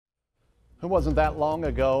It wasn't that long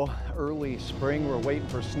ago, early spring, we're waiting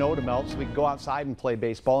for snow to melt so we can go outside and play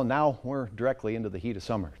baseball. And now we're directly into the heat of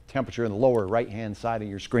summer. Temperature in the lower right-hand side of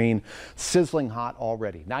your screen, sizzling hot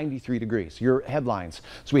already, 93 degrees. Your headlines.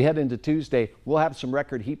 As we head into Tuesday, we'll have some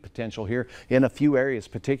record heat potential here in a few areas,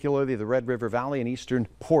 particularly the Red River Valley and eastern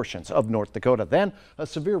portions of North Dakota. Then a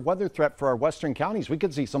severe weather threat for our western counties. We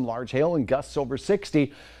could see some large hail and gusts over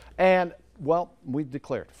 60. And well, we've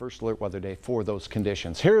declared first alert weather day for those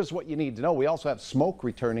conditions. Here's what you need to know. We also have smoke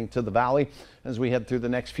returning to the valley as we head through the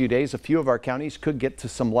next few days. A few of our counties could get to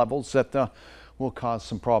some levels that will cause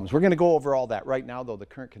some problems. We're going to go over all that right now, though. The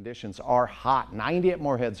current conditions are hot. 90 at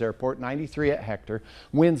Moorheads Airport, 93 at Hector.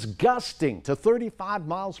 Winds gusting to 35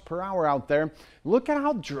 miles per hour out there. Look at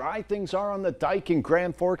how dry things are on the dike in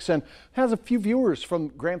Grand Forks, and has a few viewers from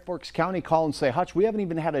Grand Forks County call and say, Hutch, we haven't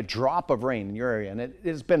even had a drop of rain in your area, and it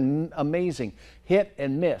has been amazing. Hit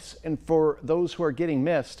and miss. And for those who are getting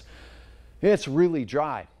missed, it's really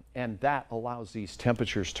dry. And that allows these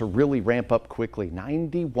temperatures to really ramp up quickly.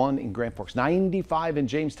 91 in Grand Forks, 95 in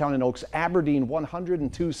Jamestown and Oaks, Aberdeen,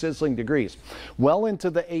 102 sizzling degrees. Well into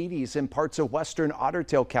the 80s in parts of western Otter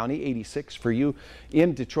Tail County, 86 for you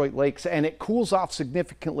in Detroit Lakes. And it cools off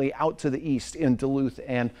significantly out to the east in Duluth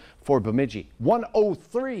and for Bemidji.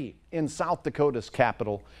 103 in South Dakota's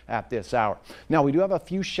capital at this hour. Now, we do have a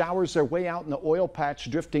few showers. They're way out in the oil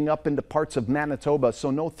patch, drifting up into parts of Manitoba,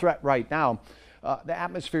 so no threat right now. The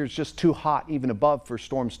atmosphere is just too hot even above for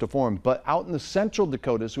storms to form. But out in the central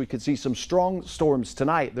Dakotas, we could see some strong storms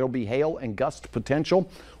tonight. There'll be hail and gust potential.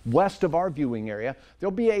 West of our viewing area,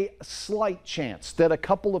 there'll be a slight chance that a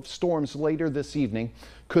couple of storms later this evening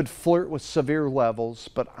could flirt with severe levels,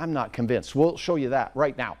 but I'm not convinced. We'll show you that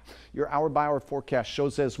right now. Your hour-by-hour forecast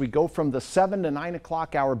shows as we go from the 7 to 9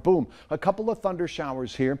 o'clock hour, boom, a couple of thunder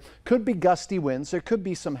showers here. Could be gusty winds. There could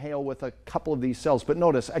be some hail with a couple of these cells. But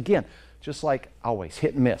notice, again, just like always,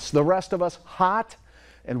 hit and miss. The rest of us, hot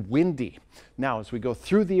and windy. Now, as we go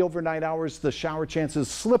through the overnight hours, the shower chances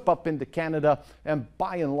slip up into Canada, and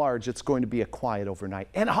by and large, it's going to be a quiet overnight.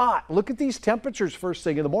 And hot. Look at these temperatures first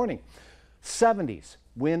thing in the morning. 70s,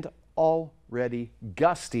 wind already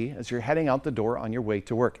gusty as you're heading out the door on your way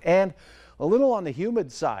to work. And a little on the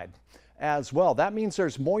humid side as well. That means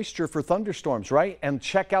there's moisture for thunderstorms, right? And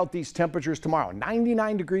check out these temperatures tomorrow.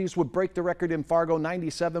 99 degrees would break the record in Fargo.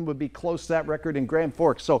 97 would be close to that record in Grand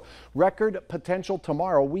Forks. So record potential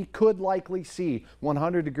tomorrow. We could likely see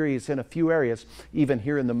 100 degrees in a few areas, even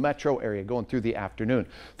here in the metro area going through the afternoon.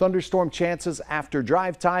 Thunderstorm chances after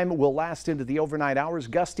drive time will last into the overnight hours.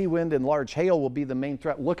 Gusty wind and large hail will be the main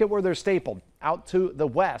threat. Look at where they're stapled. Out to the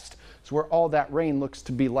west is where all that rain looks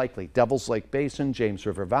to be likely. Devils Lake Basin, James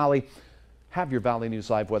River Valley. Have your Valley News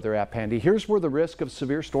Live weather app handy. Here's where the risk of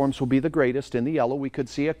severe storms will be the greatest. In the yellow, we could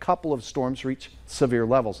see a couple of storms reach severe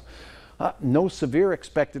levels. No severe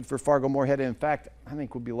expected for Fargo Moorhead. In fact, I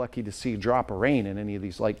think we'll be lucky to see a drop of rain in any of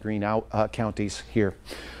these light green counties here.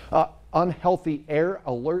 Unhealthy air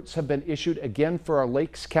alerts have been issued again for our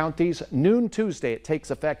lakes counties. Noon Tuesday, it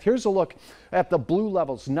takes effect. Here's a look at the blue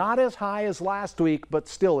levels. Not as high as last week, but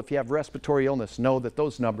still, if you have respiratory illness, know that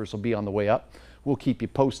those numbers will be on the way up. We'll keep you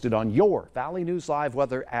posted on your Valley News Live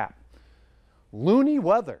weather app. Loony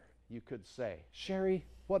weather, you could say. Sherry,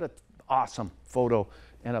 what an awesome photo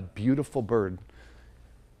and a beautiful bird.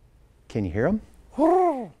 Can you hear him?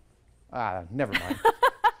 Never mind.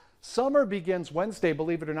 Summer begins Wednesday,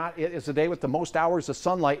 believe it or not. It is a day with the most hours of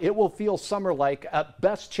sunlight. It will feel summer-like.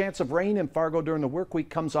 Best chance of rain in Fargo during the work week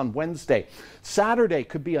comes on Wednesday. Saturday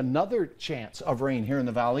could be another chance of rain here in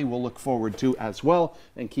the valley we'll look forward to as well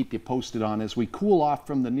and keep you posted on as we cool off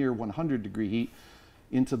from the near 100-degree heat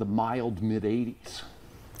into the mild mid-80s.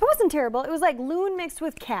 It wasn't terrible. It was like loon mixed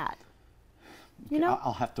with cat. You know?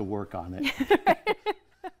 I'll have to work on it.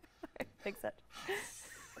 Thanks, Hutch.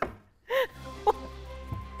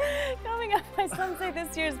 Coming up, my son say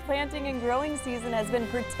this year's planting and growing season has been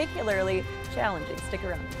particularly challenging. Stick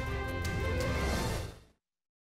around.